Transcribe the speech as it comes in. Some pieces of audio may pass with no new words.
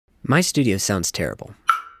My studio sounds terrible.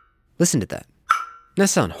 Listen to that. Doesn't that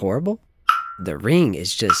sound horrible? The ring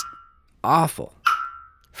is just awful.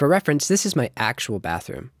 For reference, this is my actual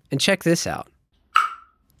bathroom. And check this out.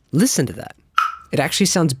 Listen to that. It actually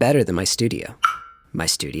sounds better than my studio. My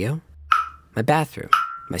studio, my bathroom,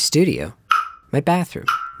 my studio, my bathroom,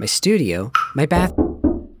 my studio, my bath.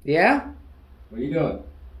 Yeah? What are you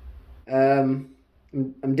doing?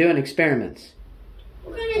 I'm doing experiments.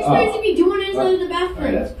 What kind of experiments are you doing inside of the bathroom?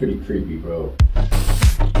 Alright, that's pretty creepy, bro.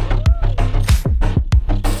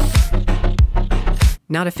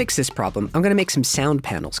 Now to fix this problem, I'm gonna make some sound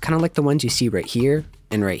panels, kind of like the ones you see right here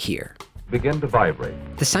and right here. Begin to vibrate.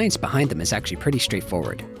 The science behind them is actually pretty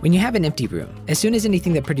straightforward. When you have an empty room, as soon as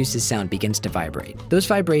anything that produces sound begins to vibrate, those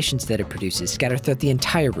vibrations that it produces scatter throughout the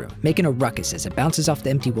entire room, making a ruckus as it bounces off the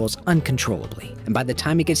empty walls uncontrollably. And by the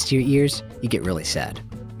time it gets to your ears, you get really sad.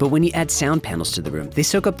 But when you add sound panels to the room, they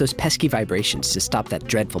soak up those pesky vibrations to stop that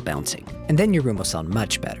dreadful bouncing. And then your room will sound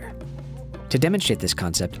much better. To demonstrate this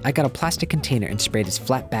concept, I got a plastic container and sprayed its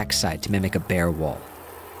flat back side to mimic a bare wall.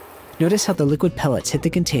 Notice how the liquid pellets hit the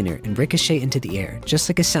container and ricochet into the air, just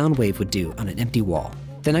like a sound wave would do on an empty wall.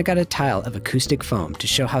 Then I got a tile of acoustic foam to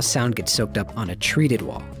show how sound gets soaked up on a treated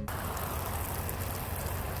wall.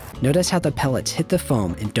 Notice how the pellets hit the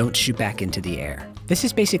foam and don't shoot back into the air. This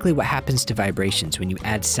is basically what happens to vibrations when you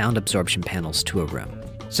add sound absorption panels to a room.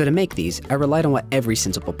 So to make these, I relied on what every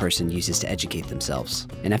sensible person uses to educate themselves.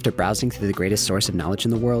 And after browsing through the greatest source of knowledge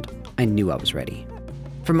in the world, I knew I was ready.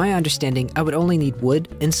 From my understanding, I would only need wood,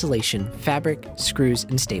 insulation, fabric, screws,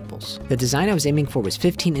 and staples. The design I was aiming for was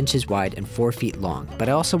 15 inches wide and 4 feet long, but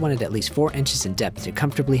I also wanted at least 4 inches in depth to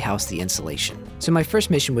comfortably house the insulation. So my first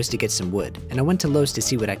mission was to get some wood, and I went to Lowe's to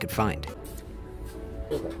see what I could find.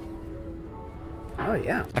 Oh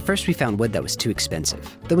yeah. At first we found wood that was too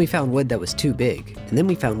expensive. Then we found wood that was too big. And then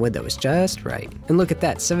we found wood that was just right. And look at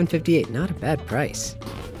that, $7.58, not a bad price.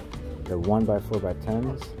 The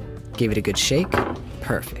 1x4x10s. Gave it a good shake.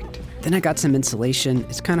 Perfect. Then I got some insulation.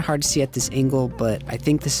 It's kind of hard to see at this angle, but I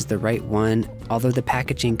think this is the right one, although the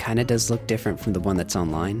packaging kind of does look different from the one that's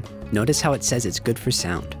online. Notice how it says it's good for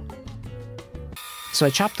sound. So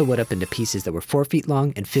I chopped the wood up into pieces that were 4 feet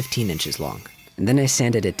long and 15 inches long. And then I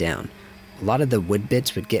sanded it down. A lot of the wood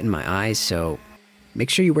bits would get in my eyes, so make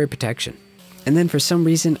sure you wear protection. And then for some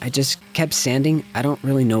reason, I just kept sanding. I don't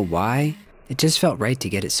really know why. It just felt right to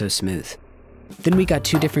get it so smooth. Then we got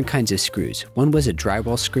two different kinds of screws. One was a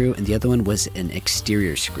drywall screw and the other one was an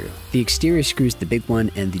exterior screw. The exterior screw is the big one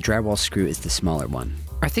and the drywall screw is the smaller one.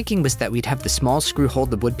 Our thinking was that we'd have the small screw hold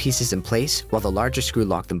the wood pieces in place while the larger screw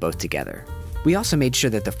locked them both together. We also made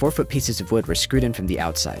sure that the 4-foot pieces of wood were screwed in from the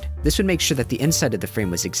outside. This would make sure that the inside of the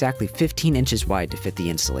frame was exactly 15 inches wide to fit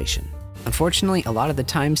the insulation. Unfortunately, a lot of the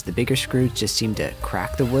times the bigger screws just seemed to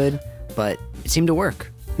crack the wood, but it seemed to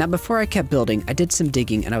work. Now before I kept building, I did some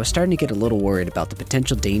digging and I was starting to get a little worried about the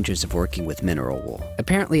potential dangers of working with mineral wool.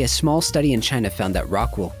 Apparently a small study in China found that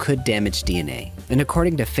rock wool could damage DNA. And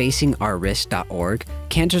according to facingourrisk.org,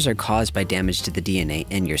 cancers are caused by damage to the DNA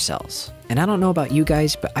in your cells. And I don't know about you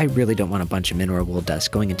guys, but I really don't want a bunch of mineral wool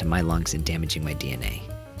dust going into my lungs and damaging my DNA.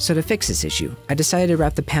 So to fix this issue, I decided to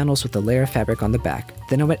wrap the panels with a layer of fabric on the back,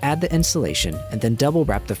 then I would add the insulation, and then double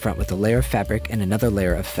wrap the front with a layer of fabric and another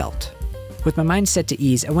layer of felt. With my mind set to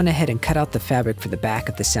ease, I went ahead and cut out the fabric for the back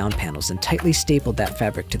of the sound panels and tightly stapled that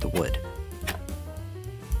fabric to the wood.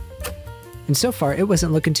 And so far, it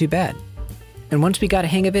wasn't looking too bad. And once we got a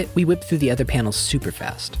hang of it, we whipped through the other panels super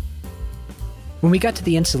fast. When we got to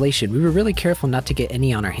the insulation, we were really careful not to get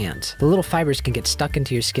any on our hands. The little fibers can get stuck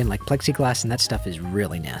into your skin like plexiglass and that stuff is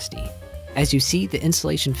really nasty. As you see, the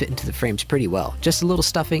insulation fit into the frames pretty well, just a little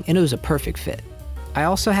stuffing and it was a perfect fit. I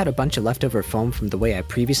also had a bunch of leftover foam from the way I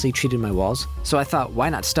previously treated my walls, so I thought why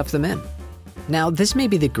not stuff them in? Now this may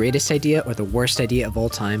be the greatest idea or the worst idea of all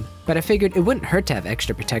time, but I figured it wouldn't hurt to have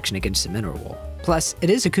extra protection against the mineral wool. Plus, it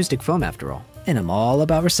is acoustic foam after all, and I'm all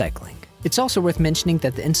about recycling. It's also worth mentioning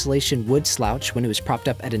that the insulation would slouch when it was propped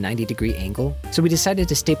up at a 90-degree angle, so we decided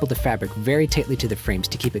to staple the fabric very tightly to the frames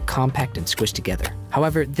to keep it compact and squished together.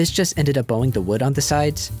 However, this just ended up bowing the wood on the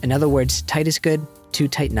sides. In other words, tight is good, too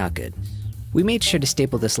tight not good. We made sure to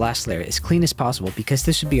staple this last layer as clean as possible because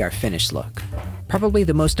this would be our finished look. Probably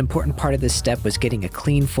the most important part of this step was getting a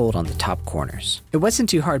clean fold on the top corners. It wasn't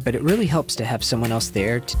too hard, but it really helps to have someone else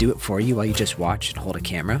there to do it for you while you just watch and hold a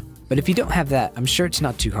camera. But if you don't have that, I'm sure it's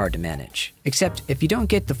not too hard to manage. Except if you don't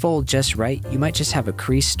get the fold just right, you might just have a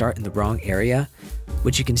crease start in the wrong area,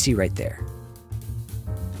 which you can see right there.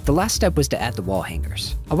 The last step was to add the wall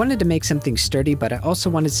hangers. I wanted to make something sturdy, but I also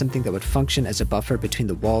wanted something that would function as a buffer between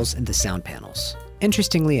the walls and the sound panels.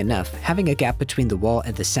 Interestingly enough, having a gap between the wall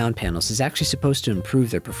and the sound panels is actually supposed to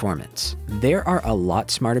improve their performance. There are a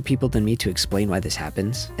lot smarter people than me to explain why this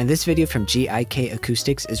happens, and this video from GIK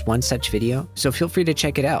Acoustics is one such video, so feel free to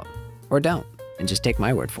check it out. Or don't, and just take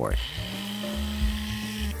my word for it.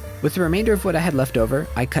 With the remainder of what I had left over,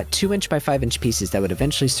 I cut 2" by 5" pieces that would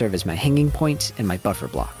eventually serve as my hanging point and my buffer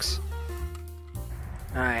blocks.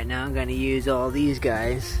 Alright, now I'm gonna use all these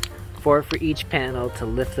guys, 4 for each panel, to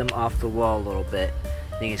lift them off the wall a little bit.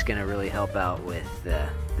 I think it's gonna really help out with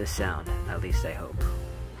the sound, at least I hope.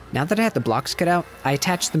 Now that I had the blocks cut out, I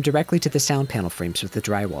attached them directly to the sound panel frames with the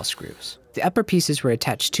drywall screws. The upper pieces were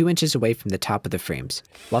attached 2 inches away from the top of the frames,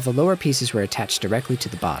 while the lower pieces were attached directly to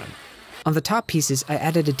the bottom. On the top pieces, I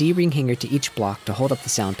added a D-ring hanger to each block to hold up the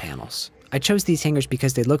sound panels. I chose these hangers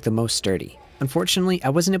because they look the most sturdy. Unfortunately, I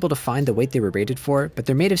wasn't able to find the weight they were rated for, but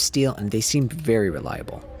they're made of steel and they seemed very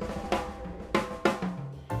reliable.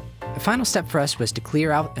 The final step for us was to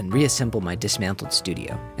clear out and reassemble my dismantled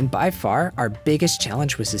studio. And by far, our biggest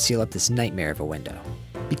challenge was to seal up this nightmare of a window.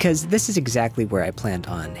 Because this is exactly where I planned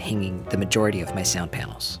on hanging the majority of my sound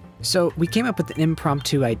panels. So we came up with an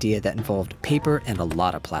impromptu idea that involved paper and a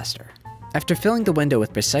lot of plaster. After filling the window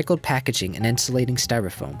with recycled packaging and insulating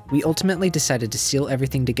styrofoam, we ultimately decided to seal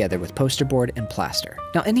everything together with poster board and plaster.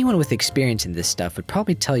 Now, anyone with experience in this stuff would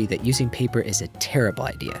probably tell you that using paper is a terrible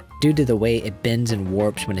idea, due to the way it bends and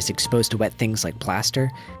warps when it's exposed to wet things like plaster,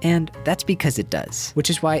 and that's because it does, which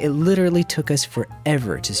is why it literally took us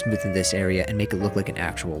forever to smoothen this area and make it look like an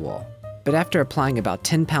actual wall. But after applying about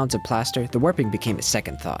 10 pounds of plaster, the warping became a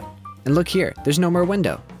second thought. And look here, there's no more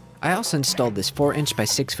window. I also installed this 4" by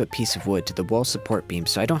 6" piece of wood to the wall support beam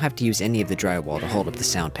so I don't have to use any of the drywall to hold up the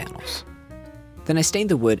sound panels. Then I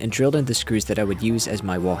stained the wood and drilled in the screws that I would use as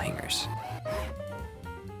my wall hangers.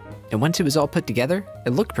 And once it was all put together,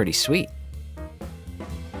 it looked pretty sweet.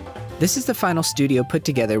 This is the final studio put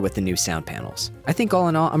together with the new sound panels. I think all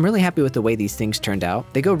in all, I'm really happy with the way these things turned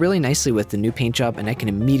out. They go really nicely with the new paint job and I can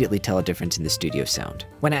immediately tell a difference in the studio sound.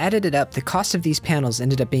 When I added it up, the cost of these panels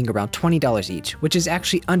ended up being around $20 each, which is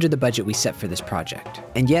actually under the budget we set for this project.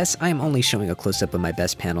 And yes, I am only showing a close-up of my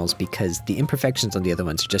best panels because the imperfections on the other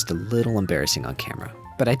ones are just a little embarrassing on camera.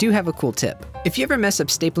 But I do have a cool tip. If you ever mess up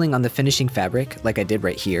stapling on the finishing fabric, like I did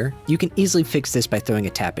right here, you can easily fix this by throwing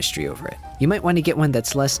a tapestry over it. You might want to get one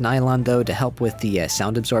that's less nylon though to help with the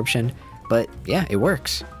sound absorption, but yeah, it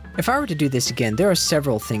works. If I were to do this again, there are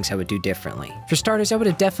several things I would do differently. For starters, I would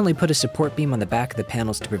have definitely put a support beam on the back of the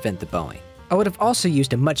panels to prevent the bowing. I would have also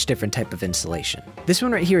used a much different type of insulation. This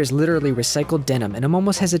one right here is literally recycled denim, and I'm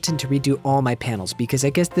almost hesitant to redo all my panels because I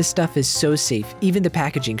guess this stuff is so safe, even the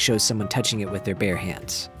packaging shows someone touching it with their bare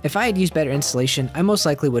hands. If I had used better insulation, I most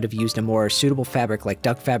likely would have used a more suitable fabric like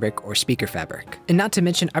duck fabric or speaker fabric. And not to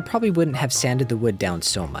mention, I probably wouldn't have sanded the wood down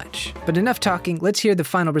so much. But enough talking, let's hear the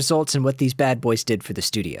final results and what these bad boys did for the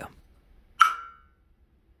studio.